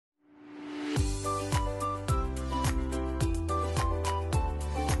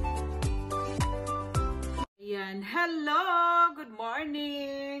Hello! Good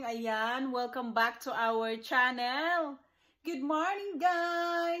morning! Ayan, welcome back to our channel. Good morning,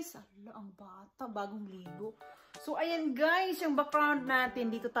 guys! Ala, ang bata, bagong ligo. So, ayan guys, yung background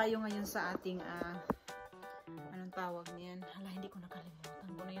natin. Dito tayo ngayon sa ating, anong tawag niyan? Hala, hindi ko nakalimutan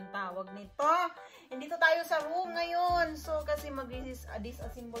ko na yung tawag nito. Dito tayo sa room ngayon. So, kasi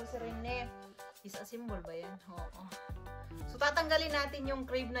mag-disassemble si Rene. Disassemble ba yan? Oo. So, tatanggalin natin yung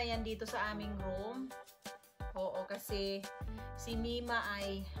crib na yan dito sa aming room. Oo, kasi si Mima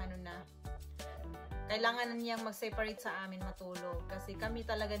ay, kailangan niyang mag-separate sa amin matulog. Kasi kami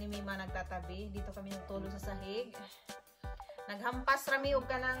talaga ni Mima nagtatabi. Dito kami natulog sa sahig. Naghampas rami og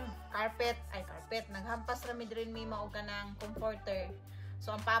ka ng carpet. Naghampas rami din Mima og ka ng comforter.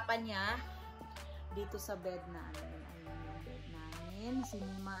 So, ang papa niya, dito sa bed namin. Ayun yung bed namin. Si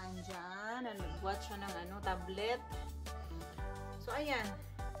Mima andyan. Nag-watch siya ng tablet. So, ayan.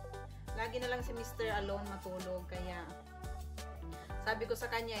 Lagi na lang si Mr. alone matulog. Kaya, sabi ko sa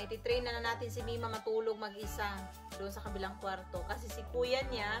kanya, ititrain na natin si Mima matulog mag-isa doon sa kabilang kwarto. Kasi si kuya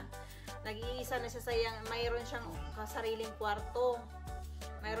niya, nag-iisa na siya sayang, mayroon siyang sariling kwarto.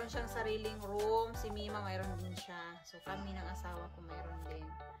 Mayroon siyang sariling room. Si Mima, mayroon din siya. So, kami ng asawa ko, mayroon din.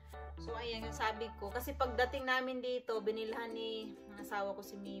 So, ayan yung sabi ko. Kasi pagdating namin dito, binilhan ni ng asawa ko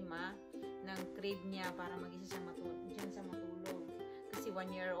si Mima ng crib niya para mag-isa siya matulog. Diyan siya matulog. Kasi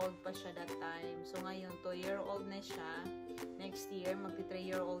 1-year-old pa siya that time. So, ngayon, 2-year-old na siya. Next year,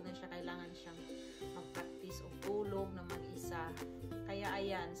 magti-3-year-old na siya. Kailangan siyang mag-practice o tulog na mag-isa. Kaya,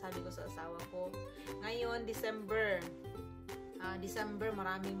 ayan, sabi ko sa asawa ko, ngayon, December,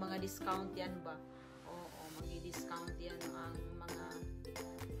 maraming mga discount yan ba? Oo, mag-discount yan ang mga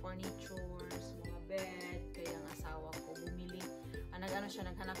furnitures, mga bed. Kaya ang asawa ko bumili. Naghanap siya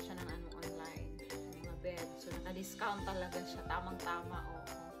ng online. Bed. So, naka-discount talaga siya. Tamang-tama, oo.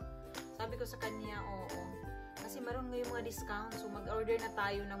 Sabi ko sa kanya, oo. Kasi meron ngayon mga discount. So, mag-order na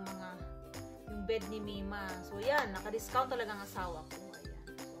tayo ng yung bed ni Mima. So, yan. Naka-discount talaga ang asawa ko. Ayan.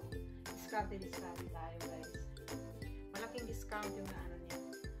 So, discount tayo, guys. Malaking discount yung niya.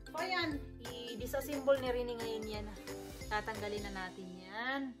 So, ayan. I-disassemble ni Rini ngayon yan. Tatanggalin na natin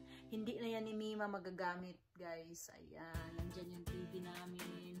yan. Hindi na yan ni Mima magagamit, guys. Ayan. Nandyan yung TV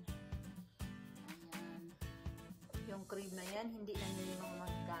namin. Yung crib na yan, hindi na nila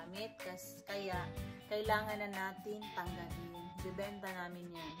magagamit. Kaya, kailangan na natin tanggalin. Bibenta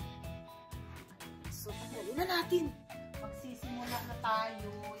namin yan. So, tanggalin na natin. Magsisimula na tayo.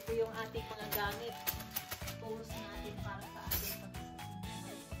 Ito yung ating mga gamit. Tools natin para sa ating pagsasimula.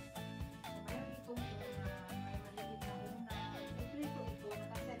 So, mayroon itong may maliit na una. Ito.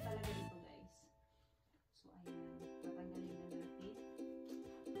 Nakaset talaga dito, guys. So, ayan. Tatanggalin na natin.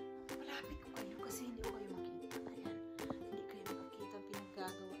 Malapit ko kayo kasi hindi ko kayo makita.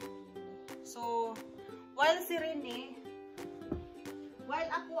 So, while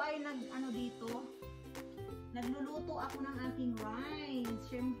ako ay nagluluto ako ng aking rice.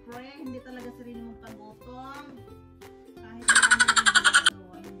 Siyempre, hindi talaga si Rene magpagutong. Kahit marami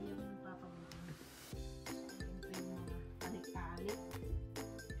hindi ako magpapagutong. So, yung mga talik-talik.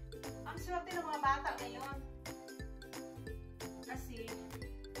 Ang swerte ng mga bata ngayon. Kasi,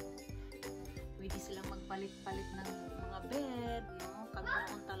 pwede silang magpalit-palit ng mga bed. Kami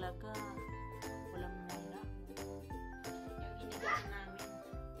noon talaga. Walang nila. Yung inigas namin.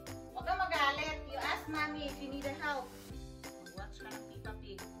 Huwag kang magalit. You ask mommy if you need help. Mag-watch ka ng Peppa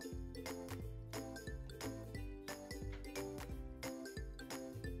Pig.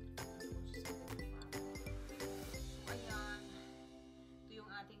 So, ayan. Ito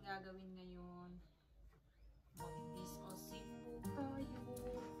yung ating gagawin ngayon. Mag-disassemble tayo.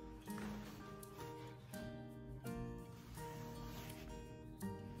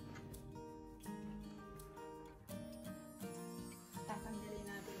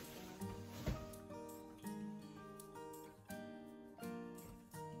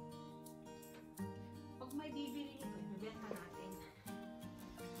 May bibili ito, ibenta natin.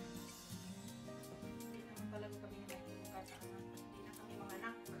 Hindi naman talaga kami hindi na kami mga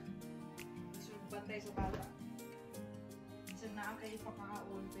anak. Bantay sa bata. Isa na ang kayo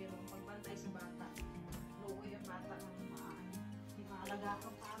pakaon, pero pagbantay sa bata, luko yung bata ng hindi maalaga ka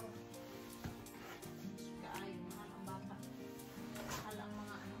paro. Kaya mahal ang bata. Mahal ang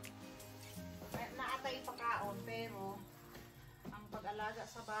mga naatay pakaon, pero ang pag-alaga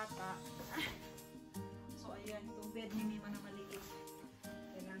sa bata, so, ayan, itong bed ni Mima na maliit.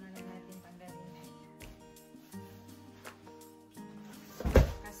 Kailangan na natin tanggalin.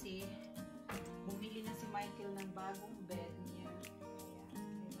 Kasi, bumili na si Michael ng bagong bed niya.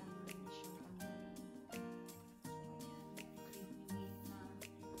 Ayan, kailangan na siyang tanggalin. So, ayan, crib ni Mima.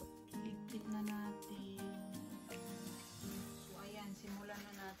 Ligpit na natin.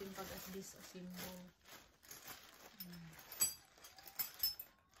 Disassemble.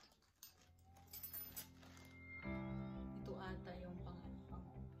 Ito ata yung pang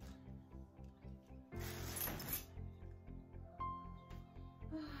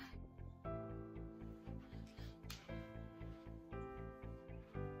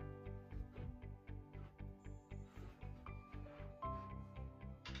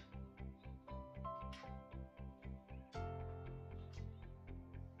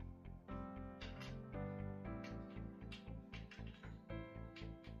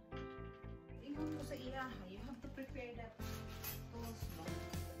sa iya, you have to prepare that toast lang.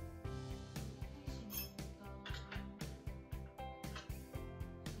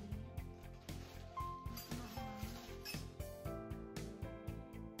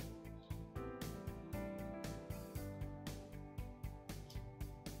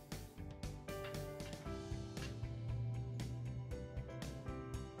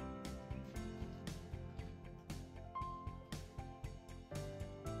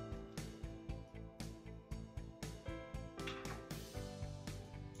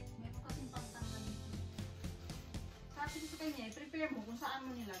 Sabi sa kanya, prepare mo kung saan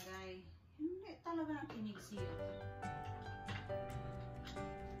mo nilagay. Hindi talaga nakinig siya.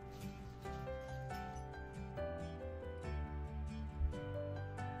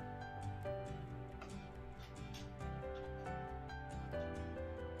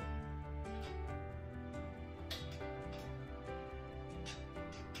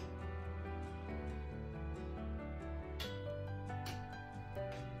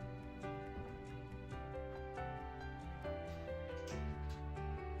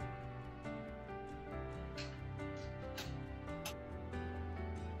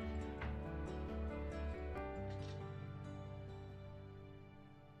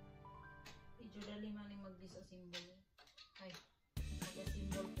 Dali man yung mag-disassemble. Ay,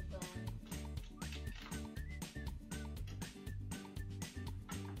 mag-assemble ko ka.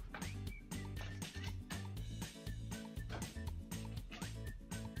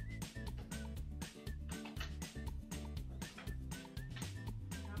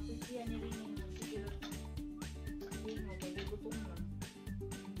 Tapos siya nilinin mo. Sige lang. Sige mo, magigutong na.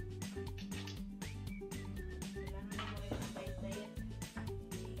 Kailangan mo yung diet-diet.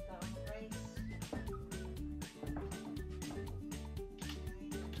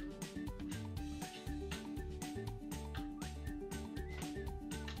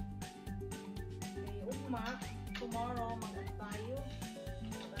 Tomorrow, mag-ano tayo.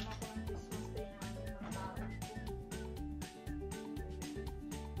 Mag-ano ko ng Christmas day namin ng tao ko.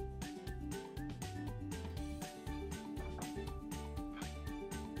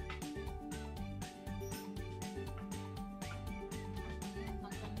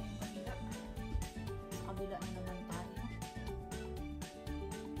 Magkano yung kabila. Sa kabila na naman tayo.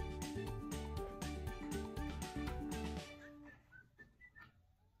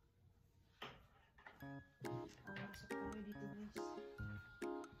 Pasok tayo dito, guys.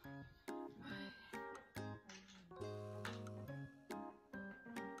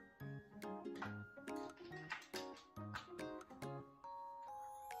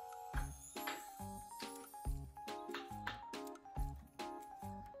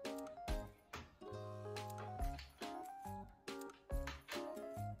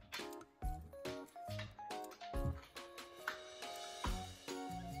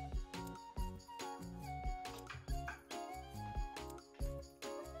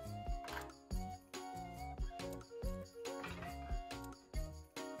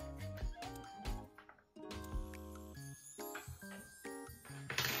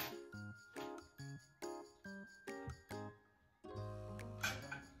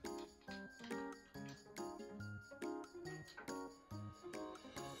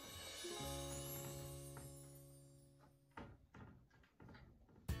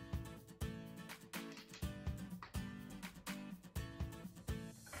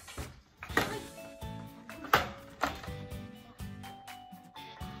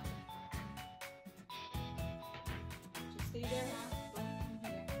 Stay there, ha?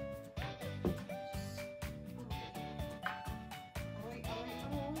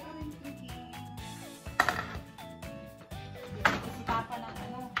 Si Papa ng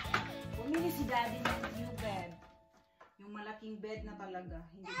ano, bumili si Daddy ng new bed. Yung malaking bed na talaga.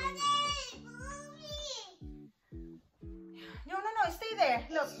 Hindi ganyan. No, stay there.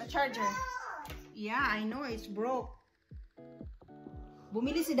 Look, the charger. Yeah, I know, it's broke.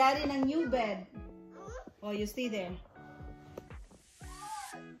 Bumili si Daddy ng new bed. Oh, you stay there.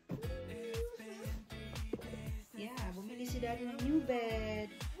 Bumili si Daddy ng new bed.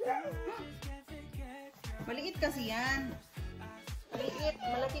 Maliit kasi yan. maliit.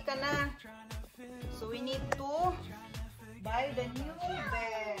 Malaki ka na. So, we need to buy the new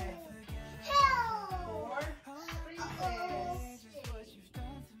bed for Princess.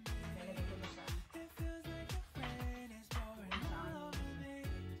 Lalagay ko na siya.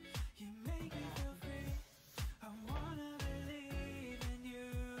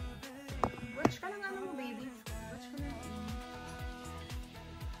 Watch ka lang ano mo, baby. Watch ka lang.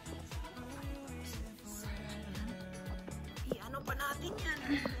 I-ano pa natin yan.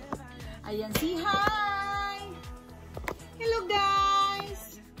 Ayan, si hi! Hello,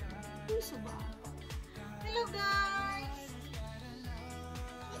 guys! Puso ba? Hello, guys!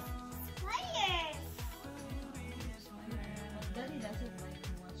 Daddy doesn't like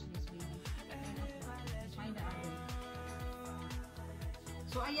to watch this baby. Let's find the other.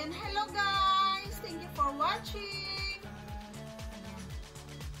 So, ayan, hello, guys! Thank you for watching! Ayan.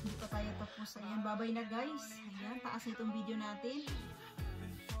 Hindi pa tayo tapos. Ayan, bye-bye na, guys. Ayan, taas na itong video natin.